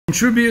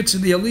Tribute to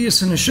the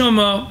Aliyas and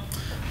Neshama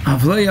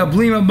Avlei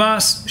Ablim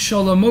Abbas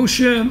Shalom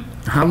Moshe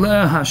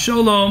Haleh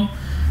HaShalom.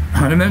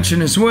 I want to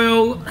mention as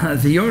well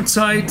the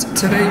Yortzeit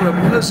today,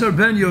 Rabbi Eliezer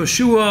ben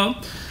Yoshua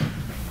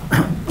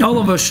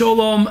Olav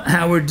Shalom,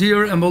 our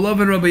dear and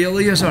beloved Rabbi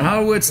Eliezer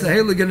Horowitz, the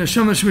Heilige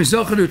Neshama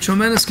Shmizacher,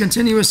 tremendous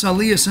continuous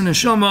Aliyas and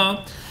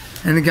Neshama,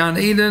 and the Gan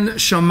Eden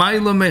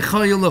Shamayla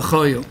Mechayel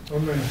Lechayel.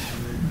 Amen.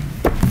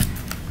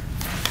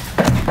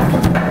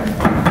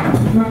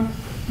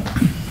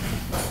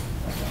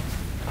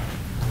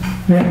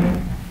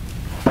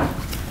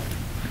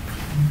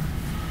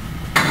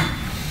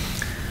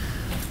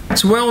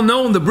 It's well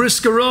known, the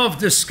Brisker Rav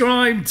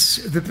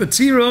described the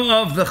Patira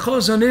of the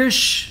Chazon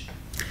Ish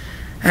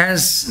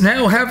as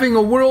now having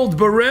a world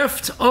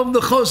bereft of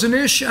the Chazon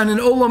Ish and an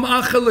Olam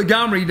Acher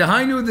Legamri.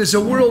 Dahainu, there's a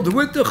world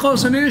with the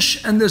Chazon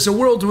Ish and there's a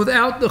world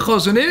without the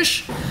Chazon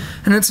Ish.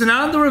 And it's an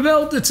other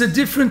Welt, it's a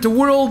different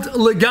world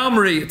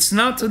Legamri. It's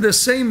not the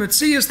same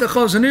Metzias. The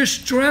Chazon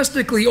Ish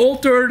drastically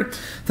altered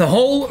the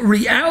whole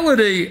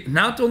reality,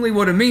 not only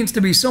what it means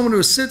to be someone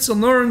who sits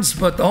and learns,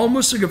 but the whole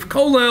musig of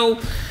Kolel.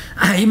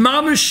 He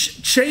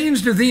mamish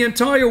changed the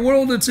entire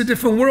world. It's a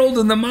different world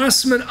in the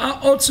Masmid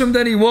Otzim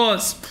that he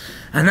was.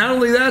 And not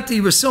only that, he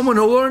was someone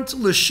who learned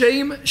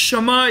L'Shem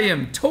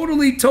Shamayim,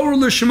 totally Torah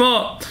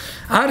L'Shema.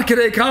 Ad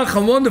Kedei Kach,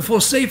 a wonderful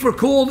sefer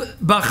called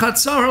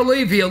B'Chatzar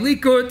HaLevi, a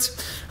likut,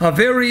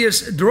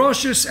 various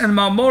droshes and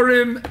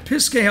mamorim,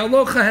 Piskei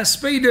Halacha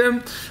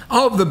Hespedim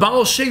of the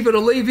Baal Shevet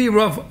HaLevi,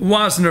 Rav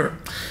Wazner.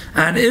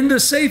 And in the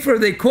sefer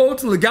they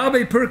quote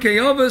Legabe Pirkei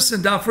Avos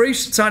and Daf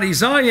Reish Tzadi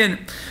Zayin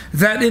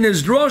that in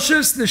his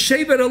droshes the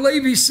Shevet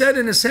HaLevi said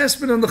in his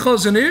hesped on the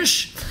Chazon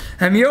Ish,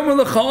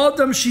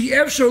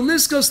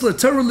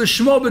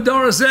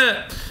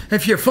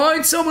 if you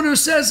find someone who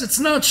says it's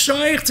not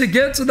shaykh to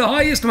get to the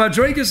highest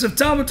madregas of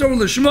Talmud Torah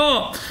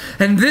Lishma,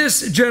 and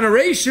this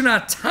generation,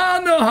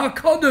 Atana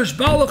HaKadosh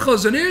Bala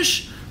Chazon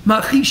Ish,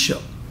 Machisha.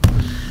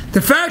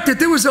 The fact that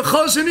there was a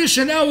Chazon Ish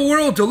in our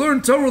world to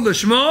learn Torah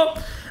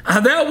Lishma,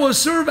 and that will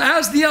serve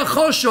as the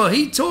Achosha.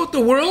 He taught the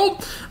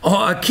world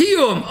a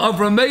kiyum of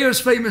Rameir's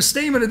famous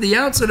statement at the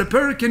outset of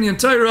Perek in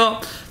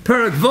Torah,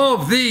 Perek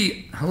Vav,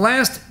 the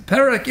last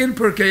Perek in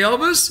Pirkei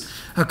Avos,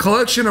 a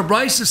collection of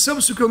brises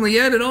subsequently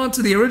added on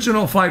to the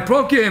original 5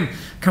 prokim,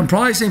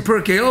 comprising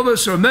Pirkei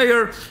Avos or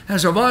Meir,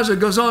 as Rav Azar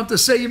goes on to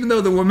say, even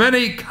though there were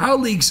many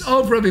colleagues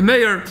of Rabbi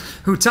Meir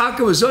who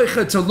taka was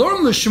zoicha to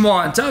learn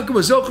L'Shema, and taka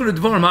was zoicha to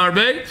Dvarim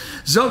Harbe,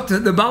 zokt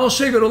the Baal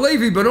Shevet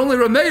HaLevi, but only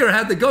Rabbi Meir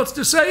had the guts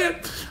to say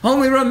it.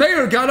 Only Rabbi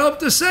Meir got up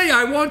to say,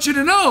 I want you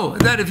to know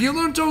that if you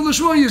learn Torah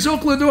L'Shema, you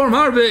zoch l'Dvarim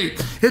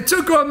Harbe. It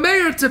took Rabbi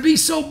Meir to be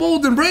so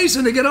bold and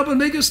brazen to get up and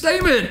make a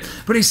statement.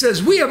 But he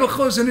says, we have a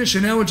Chazon Ish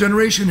in our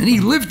generation, and he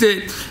lived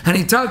it, and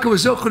he taka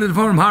was zoch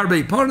l'Dvarim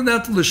Harbe. Part of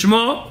that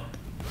L'Shema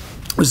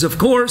was, of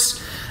course,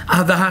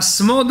 the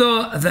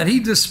hasmoda that he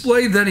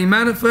displayed, that he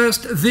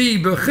manifested,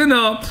 the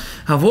bechina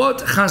of what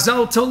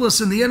Chazal told us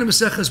in the end of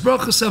Maseches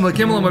Brachos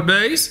Hamakim Lamed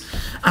Beis,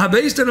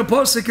 based on a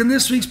pasuk in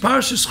this week's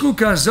Parsha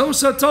Chuka,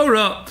 Zosa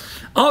Torah,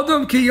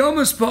 Adam ki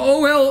yomas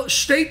pa'oel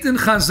shtetin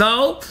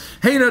Chazal,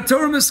 heina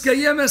Torah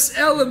miskayemes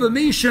ele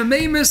b'mi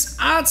shememes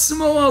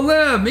atzmo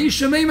aleh, mi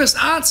shememes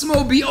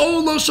atzmo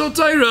bi'ol lo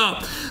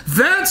shotayra.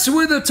 That's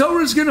where the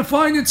Torah is going to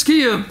find its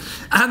kiyum.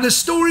 And the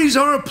stories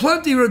are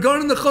aplenty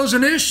regarding the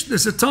Chazon Ish.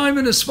 There's a time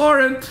in his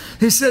Sfarim,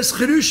 he says,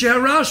 Chirush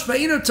harash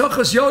Feiner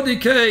tochas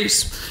yodi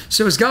case.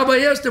 So his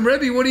Gabbai asked him,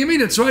 Rabbi, what do you mean?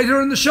 It's right here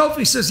on the shelf.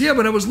 He says, yeah,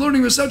 but I was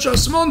learning with such a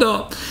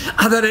smonda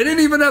that I didn't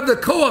even have the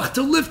koach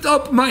to lift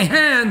up my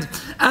hand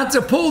and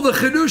to pull the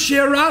Chirush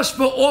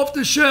harashba off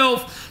the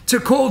shelf to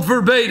quote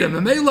verbatim.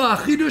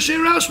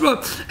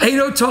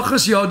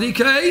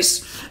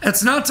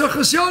 It's not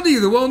Tachas Yadi,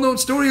 the well-known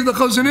story of the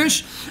Chazon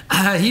Ish.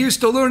 He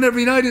used to learn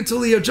every night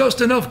until he had just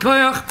enough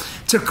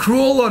kayach to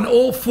crawl on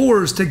all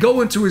fours to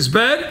go into his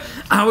bed.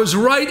 I was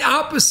right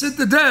opposite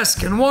the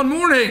desk, and one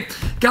morning,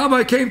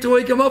 Gabbai came to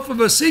wake him up for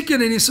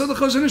Vasikin, and he saw the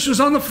Chazon Ish was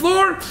on the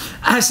floor.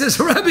 I says,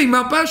 Rabbi,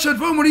 what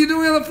are you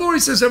doing on the floor? He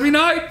says, every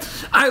night,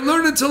 I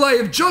learn until I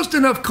have just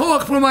enough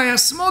koach for my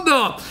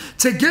asmoda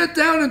to get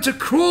down and to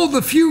crawl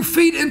the few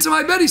feet into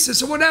my bed. He says,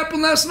 so what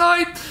happened last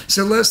night? He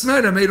said, last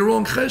night I made a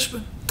wrong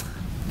cheshbon.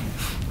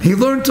 He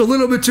learned a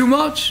little bit too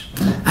much.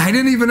 I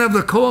didn't even have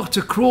the koach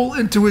to crawl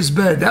into his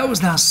bed. That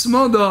was the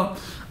asmoda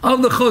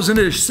of the Chazon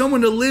Ish.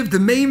 Someone who lived the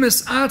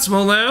meimus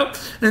atzmo there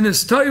in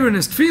his Torah and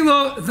his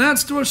tefillah.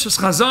 That's Torah's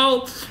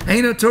Chazal.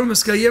 Eina Torah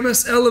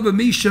miskayemes ele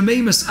b'mi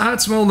shemeimus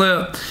atzmo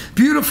there.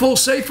 Beautiful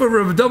sefer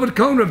of David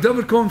Cohen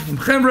from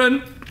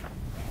Chemron.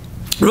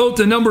 Wrote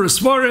a number of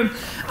Svarim,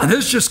 and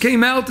this just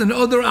came out in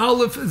other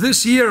Aleph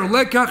this year.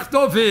 Lekach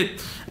David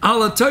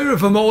ala Torah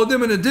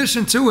v'moedim, in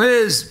addition to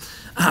his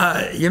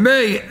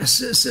Yemei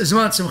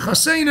Zmatzim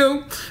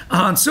Chasenu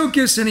on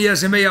Sukkot, and he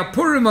has Yemei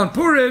Purim on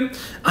Purim,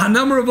 a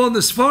number of other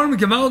Svarim,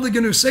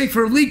 Gemaldigenu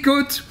Sefer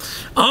Likut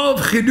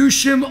of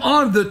Chidushim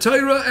on the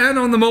Torah and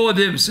on the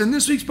Moedim. So in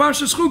this week's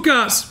Parsha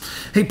Chukas,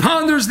 he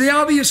ponders the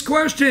obvious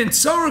question: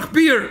 Tzarich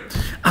Bir,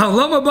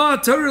 Alama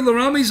Ba Torah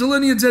L'Rami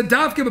Zalini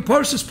Zedavke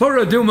BeParshas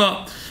Parah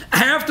Adumah.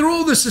 After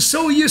all, this is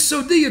so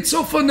yesodi, it's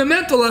so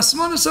fundamental.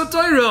 Asmanas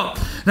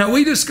HaTorah. Now,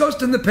 we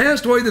discussed in the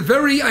past why the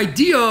very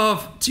idea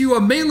of Tiyu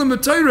Amelim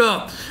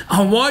HaTorah,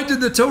 and why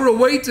did the Torah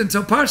wait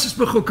until Parshas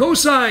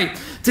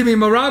B'chukosai to be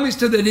maramis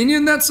to that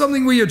Indian? That's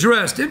something we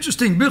addressed.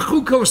 Interesting.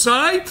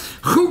 B'chukosai,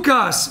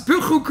 chukas,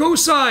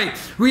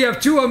 B'chukosai, we have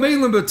Tiyu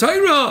Amelim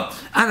HaTorah,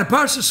 and in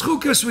Parshas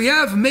Chukas we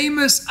have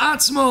Meimes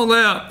Atzma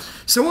Aleh.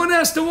 So one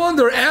has to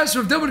wonder, as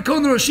Rav David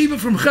Cohen Roshiva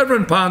from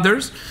Chevron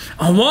ponders,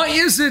 why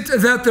is it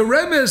that the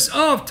remes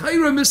of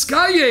Torah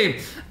Miskaye,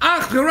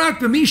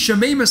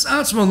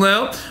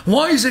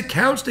 why is it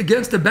couched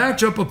against the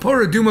backdrop of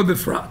Parah Adumah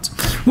Bifrat?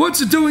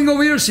 What's it doing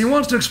over here? So he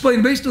wants to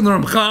explain based on the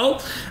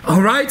Ramchal,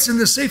 writes in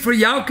the Sefer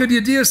Yalkut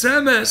Yedias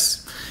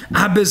Emes,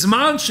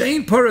 Abizman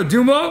Shein Parah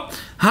Adumah,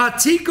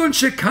 Hatikun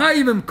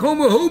Shekayim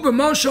Komahu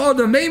B'Moshe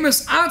Adam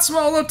Meimes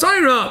Atzma Ala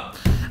Torah.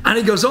 And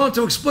he goes on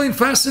to explain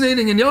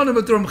fascinating in Yonim,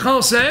 but the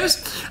Ramchal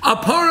says, a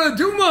Parah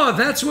Adumah,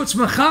 that's what's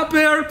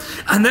Mechaper,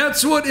 and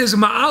that's what is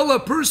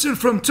Ma'ala person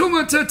from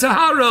Tumah to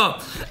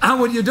Tahara. And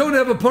when you don't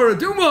have a Parah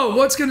Adumah,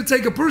 what's going to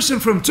take a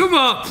person from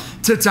Tumah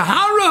to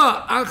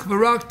Tahara? Ach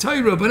Barak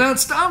Torah, but not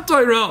Stam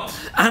Torah.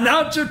 And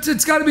not just,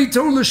 it's got to be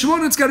Torah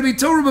L'Shmon, it's got to be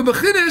Torah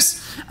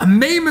B'Bechinis, a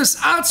Meimes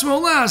Atzma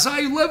Las,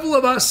 high level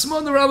of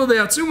Asman Rabbi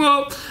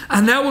Be'atzuma,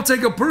 and that will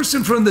take a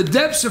person from the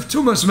depths of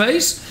Tumas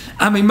Meis,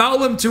 and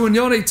Mimalim to an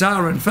Yonei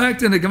Tara. In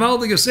fact, in the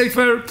Gemaldige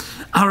Sefer,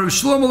 Rav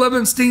Shlomo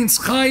Levenstein's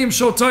Chaim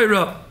Shel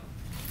Torah,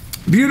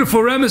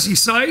 beautiful remes he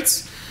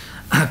cites,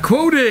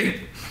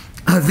 quoting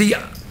the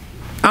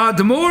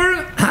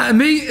Adumah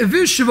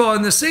Vishva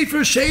in the Sefer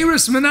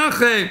Sheiris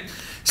Menachem,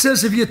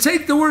 says if you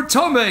take the word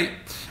Tomei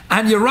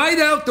and you write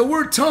out the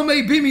word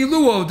Tomei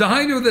Bimiluo,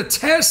 Dahainu, the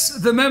Tes,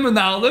 the Mem and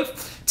the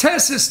Aleph,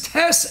 Tes is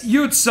Tes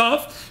Yud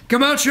Saf,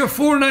 Gematria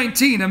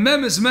 419, a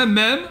Mem is Mem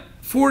Mem,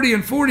 40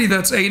 and 40,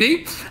 that's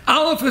 80.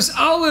 Aleph is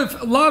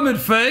Aleph Lamed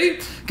Fei.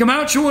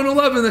 Gematria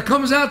 111, that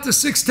comes out to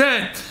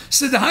 610.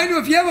 So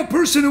if you have a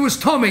person who is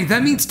Tomei,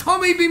 that means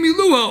Tomei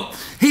Bimiluo.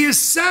 He is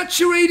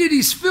saturated,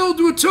 he's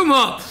filled with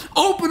Tumah.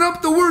 Open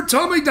up the word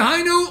Tomei,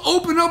 Dahainu,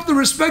 open up the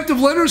respective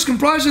letters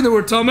comprising the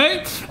word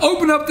Tomei,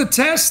 open up the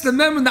Tes, the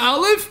Mem, and the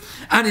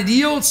Aleph, and it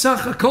yields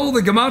Sachakol,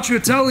 the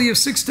Gematria tally of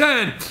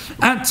 610.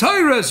 And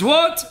Torah is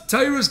what?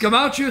 Torah is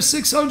Gematria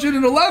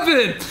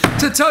 611.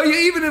 To tell you,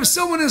 even if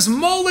someone is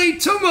Mole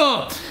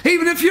Tumah,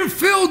 even if you're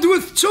filled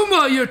with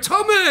Tumah, you're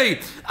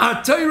Tomei.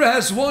 Torah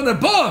has one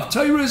above.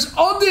 Torah is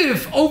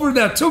Odiv over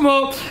that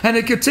Tumah, and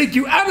it could take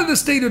you out of the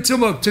state of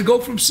Tumah to go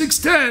from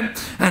 610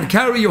 and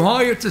carry you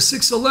higher to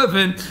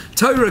 611.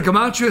 Torah,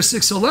 Gematria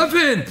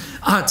 611.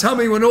 Tell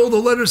me when all the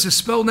letters are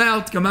spelled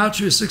out,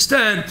 Gematria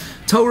 610,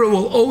 Torah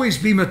will always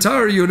be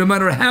matar you no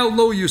matter how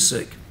low you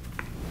sink.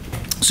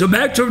 So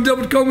back to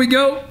David Cohen we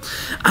go.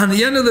 On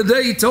the end of the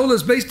day, he told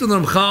us based on the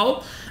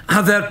Ramchal,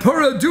 that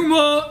Parah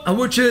Adumah,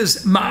 which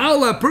is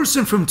Ma'ala,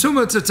 person from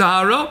Tumah to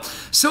Tahara,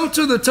 so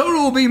to the Torah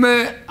will be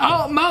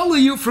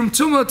Ma'ala you from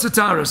Tumah to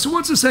Tahara. So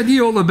what's this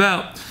idea all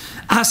about?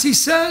 As he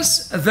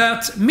says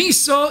that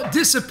Misa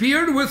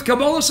disappeared with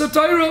Kabbalah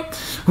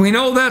HaTorah. We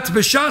know that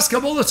B'Shas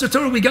Kabbalah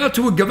HaTorah we got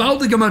to a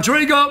Gavaldige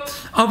Madrega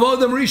of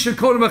Adam Rishon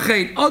Kodem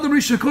Achet. Adam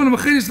Rishon Kodem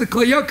Achet is the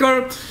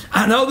Klayakar,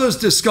 and others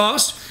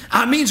discuss.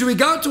 It means we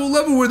got to a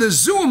level where the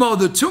Zuma,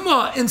 the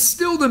Tumah,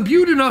 instilled,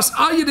 imbued in us,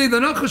 Ayadei, the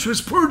Nachash was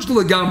purged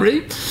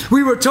Lagamri.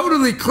 We were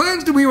totally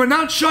cleansed and we were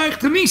not shaykh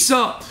to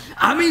Misa.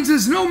 That means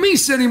there's no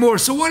Misa anymore.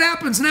 So what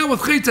happens now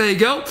with Chet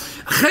HaEgel?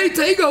 Chet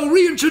HaEgel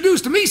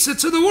reintroduced Misa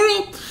to the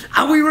world,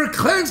 and we were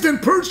cleansed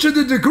and purged to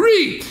the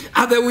degree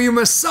that we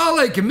were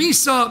Masalek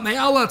Misa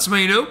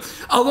Me'alatzmeinu.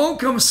 Along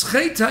comes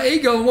Chet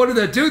HaEgel, and what did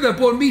that do? That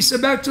brought Misa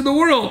back to the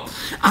world.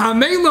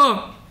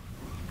 Amela.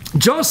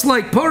 Just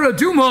like Parah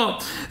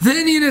Adumah, the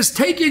Indian is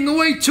taking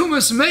away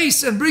Tumas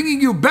Meis and bringing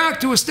you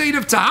back to a state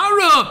of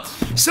Tahara.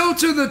 So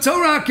to the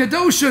Torah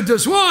Kedosha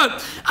does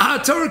what?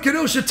 Torah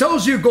Kedosha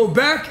tells you go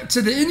back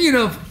to the Indian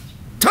of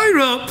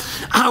Torah,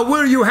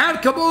 where you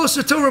had Kabbalah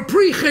Torah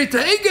pre-Chet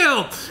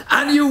HaEgel,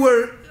 and you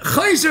were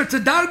Chayzer to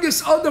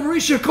Dargis Adam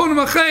Rishon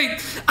Kodem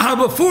Achet.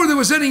 Before there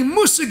was any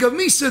musig of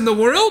Misa in the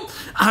world,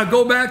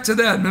 go back to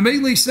that.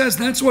 Mameli says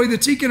that's why the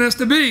Tikkun has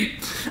to be.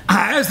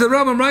 As the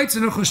Rambam writes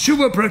in a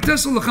Cheshuva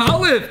Praktesel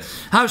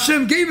L'Chalev,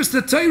 Hashem gave us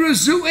the Torah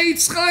Zu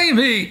Eitz Chaim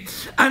He,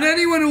 and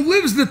anyone who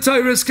lives the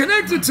Torah is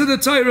connected to the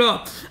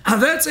Torah.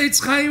 And that's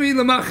Eitz Chaim He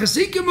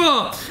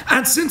L'Machazikima.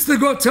 And since the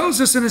God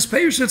tells us in His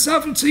Peirush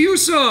Tzafim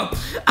Tziyusa,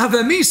 the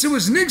Misa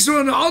was Nigzor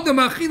and Adam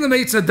Achilam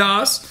Eitz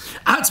Hadas.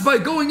 That's by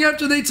going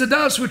after the Eitz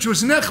Hadas, which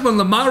was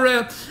Nechman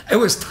Lamare. It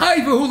was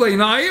Taivahu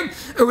Leinayim.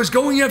 It was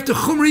going after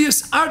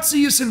Chumrius,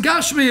 Artzius, and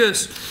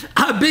Gashmius.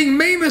 Being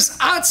Memes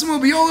Atzmo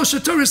B'Yolo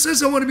Shatorah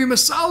says, I want to be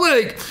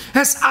Masaleg.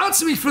 Has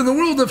Atzmi from the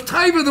world of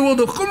Taiva, the world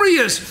of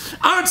Chumrius,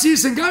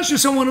 Artzius, and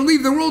Gashmius. I want to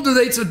leave the world of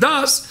the Eitz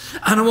Hadas,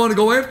 and I want to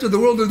go after the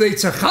world of the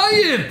Eitz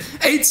Chayim.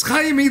 Eitz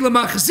Chayim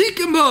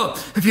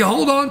L'Machzikim. If you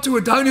hold on to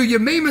it, Dainu, you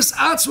Memes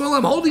Atzmo,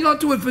 I'm holding on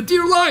to it for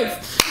dear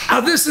life.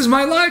 This is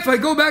my life. I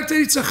go back to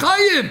Eitz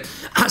Chayim.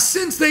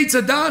 Since the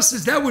Eitz Hadas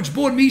is that which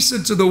brought Misa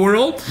into the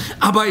world,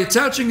 by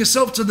attaching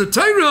yourself to the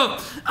Torah,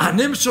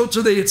 Nimshal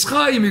to the Eitz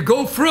Chaim, you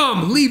go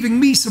from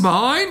leaving Misa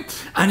behind,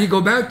 and you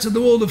go back to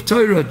the world of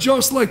Torah,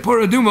 just like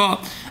Adumah.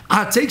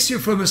 Takes you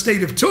from a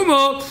state of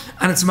Tumah,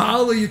 and it's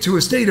ma'ala you to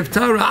a state of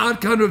Torah, Ad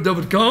Kana of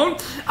David Cohen.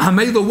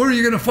 Amela, where are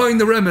you going to find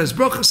the remez?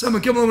 Bracha Sama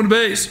Kimmel on the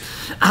base.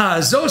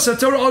 Zos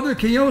Torah other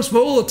Kiyos, but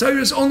all the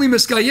Torah is only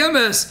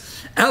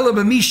Miskayemes. Ela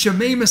Bamisha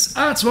Memes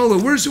Atzmala.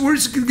 Where's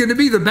it going to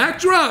be the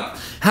backdrop?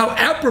 How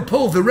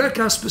apropos the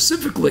Rekha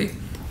specifically.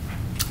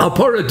 A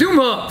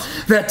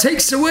Adumah that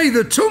takes away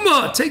the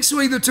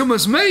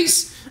Tumah's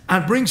mace,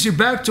 and brings you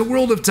back to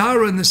world of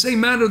Torah in the same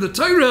manner the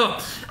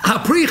Torah.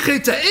 Apri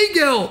Chet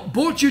Egel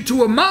brought you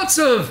to a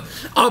matzav.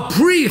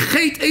 Apri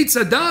Chet Eitz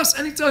Hadas.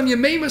 Anytime you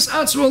meimas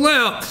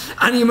atzroleh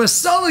and you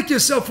masalik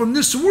yourself from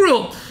this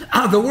world,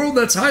 the world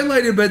that's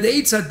highlighted by the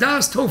Eitz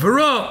Hadas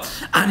Tovara,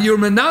 and you're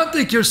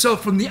menatik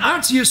yourself from the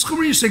Artzi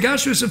Yishchuri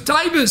Yishagashus of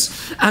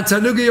Taibas and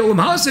Tanugi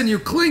Olam Hasan, you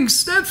cling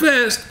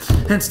steadfast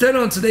instead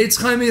onto the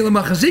Eitz Chaim Elam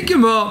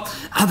Achazikima,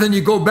 and then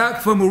you go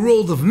back from a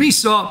world of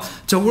Misa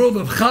to a world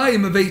of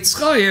Chaim, of Eitz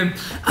Chaim,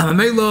 and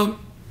Amela,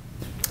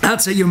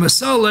 that's a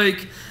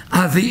Masalik.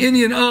 The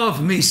Indian of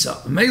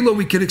Misa. Mela,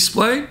 we could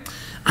explain.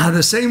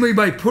 The same way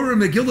by Purim,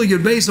 Megillah,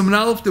 Yud Beis Amud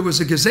Aleph, there was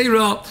a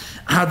Gezerah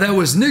that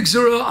was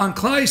Nigzera on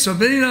Klai, so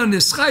Venina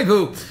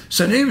Nischayvu,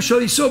 Sanim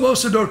Shalisob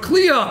Osador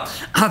Kliya,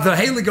 the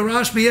Heilig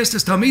Rashbi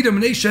Estes Talmidim,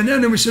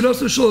 Neshanen, and we said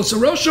also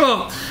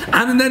Shalasarosha,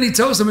 and then he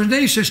tells them,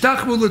 Nesha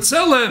Shtachmu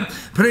Litzelem,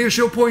 Pnei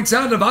Yeshua points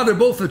out of how they're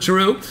both are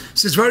true,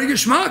 says very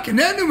geschmack, and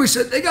then we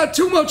said they got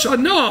too much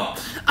no.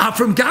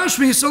 From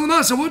Gashmi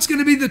Solomon, so what's going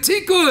to be the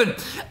Tikkun?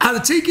 The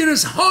Tikkun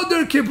is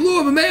Hadar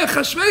Kiblu of Me'ach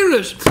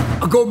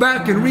HaShverish. I'll go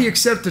back and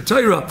re-accept the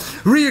Torah.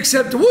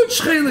 Re-accept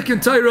which Chelik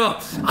in Torah?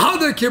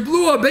 Hadar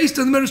Kiblu, based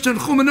on the Minister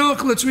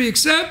Chumanach, let's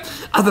re-accept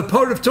the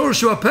part of Torah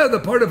Shuapeh, the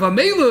part of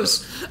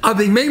Amelus, of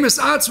the Memes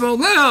Atzma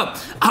Leah,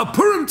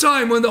 Purim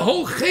time, when the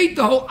whole Chet,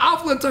 the whole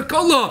Afla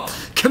Takala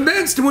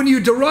commenced, when you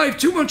derive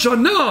too much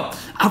Anah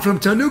from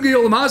Tanugi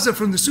Olam Hazeh,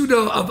 from the Suda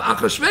of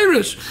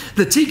Achashverish,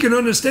 the Tikkun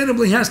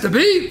understandably has to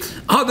be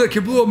Hadar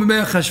Kiblu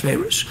B'Me'ach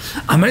HaShverish.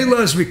 Amela,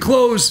 as we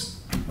close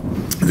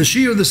the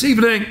Shir this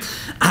evening,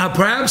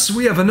 perhaps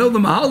we have another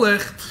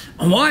Mahalech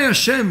on why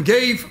Hashem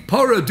gave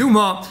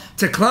Adumah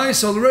to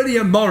Klais already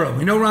in Mara.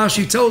 We know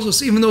Rashi tells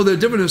us, even though they're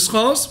different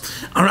schos,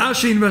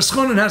 Rashi in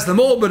Veschonen has them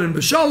all, but in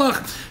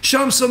Beshalach,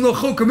 Sham Sam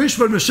Lochok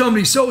Mishpat Misham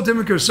Niso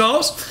Dimikar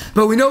Sauce.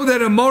 But we know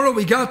that in Mara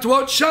we got to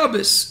what?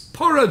 Shabbos,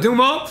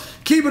 Adumah,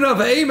 Kibbut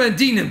of Aim and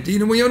Dinim.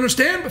 Dinim we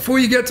understand before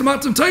you get to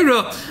Matan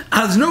Torah.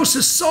 There's no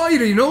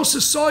society, no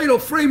societal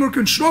framework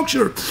and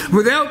structure.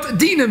 Without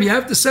Dinim, you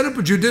have to set up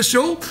a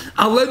judicial,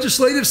 a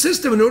legislative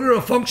system in order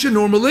to function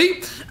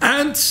normally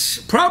and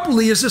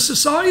properly as a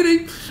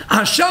society.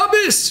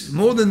 Shabbos,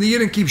 more than the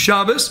Yidden keep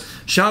Shabbos.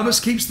 Shabbos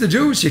keeps the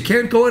Jews. You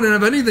can't go in and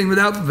have anything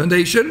without the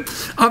foundation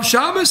of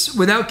Shabbos,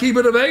 without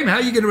Kibbut of Aim. How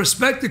are you going to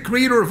respect the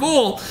Creator of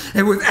all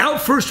and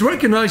without first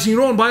recognizing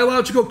your own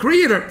biological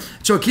Creator?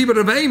 So Kibbut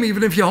of Aim,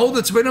 even if you hold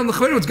it's been on the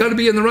Chayr, it's got to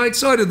be on the right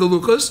side of the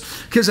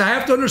Luchas, because I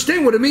have to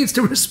understand what it means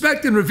to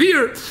respect and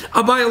revere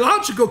a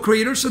biological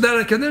Creator, so that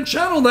I can then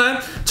channel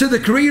that to the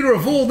Creator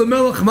of all, the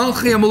Melech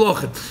Malchi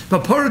HaMelachim.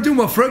 But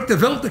Adumah, Frek the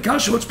Welt, the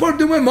Kasha, what's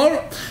Adumah and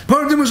Mara?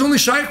 Adumah is only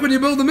shaykh when you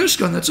build the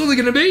Mishkan. That's all they're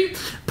going to be.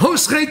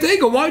 Post Chet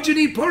Ego, why'd you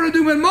need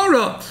Adumah and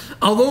Mara?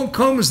 Along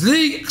comes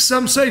the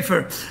Chsam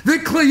Sefer, the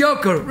Kli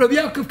Yakar, Rabbi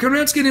Yaakov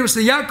Kerensky, name is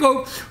the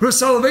Yaakov,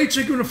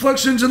 Rasalovichik,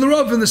 Reflections in the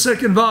Rav in the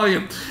second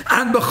volume.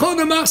 And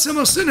B'chona Masam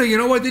Asina, you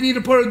know why they need a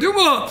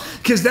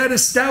Adumah? Because that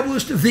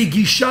established the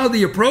Gisha,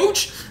 the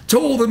approach to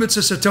all the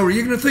mitzvahs of Torah.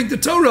 You're going to think the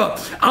Torah,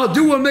 I'll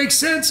do what makes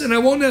sense and I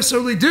won't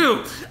necessarily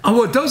do. And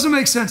what doesn't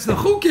make sense, the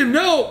Chukim,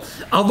 no.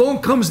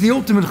 Along comes the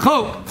ultimate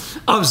Chok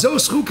of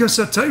Zos Chukas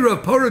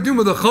HaTorah,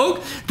 Adumah, the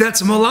Chok,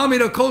 that's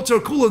Malamid HaKol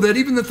Kula, that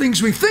even the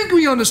things we think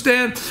we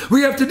understand,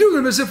 we have to do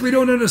them as if we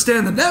don't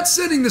understand them. That's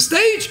setting the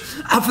stage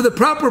for the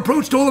proper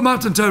approach to all the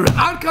Matan Torah.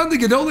 Adkan the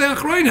Gedolei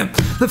Achrayim,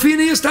 the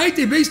Phineas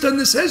Taiti, based on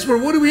this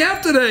Hezbollah, what do we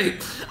have today?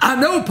 I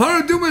know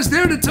Adumah is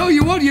there to tell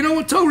you what, you know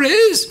what Torah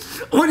is?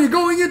 When you're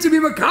going in to be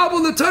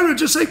Makabal the Torah,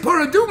 just say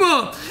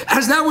Adumah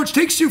as that which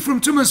takes you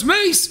from Tumas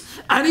Mace.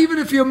 And even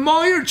if you're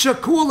Mayer,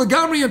 Chakul,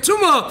 Lagamri, and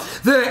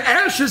Tumah, the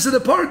ashes of the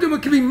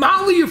Adumah can be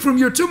mali you from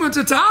your Tumah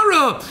to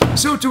Tahara.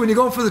 So too, when you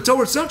go for the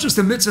Torah, it's not just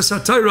the mitzvah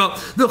Torah,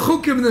 the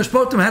Chukim and the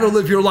Shpotim, how to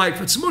live your life.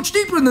 It's much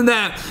deeper than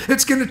that.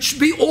 It's going to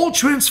be all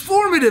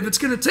transformative. It's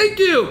going to take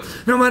you,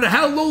 no matter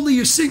how lowly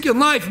you sink in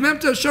life,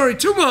 Memta Shari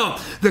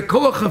Tumah, the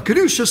Koach of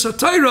Kedusha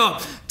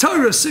Satira,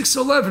 Torah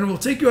 6:11 will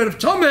take you out of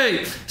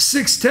Tomei.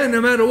 6:10,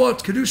 no matter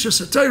what, Kedusha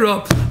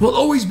Satira will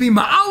always be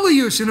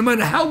Ma'aliyus, and no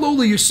matter how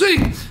lowly you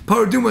sing,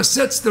 Adumah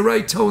sets the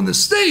right tone, the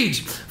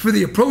stage for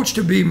the approach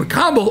to be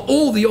Makabal,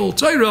 all the old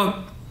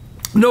Torah.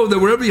 Know that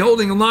wherever you're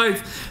holding in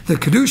life, the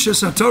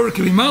Kedusha Torah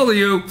can be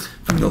you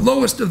from the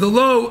lowest of the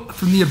low,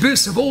 from the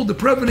abyss of all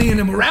depravity and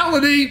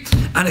immorality,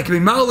 and it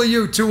can be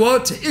you to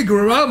what? To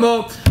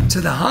Igraramo, to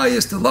the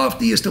highest, the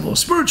loftiest of all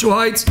spiritual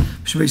heights.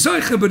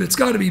 But it's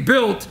got to be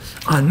built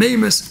on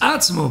Nemus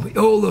Atzmo.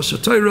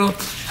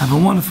 Have a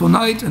wonderful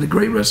night and a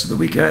great rest of the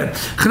week ahead.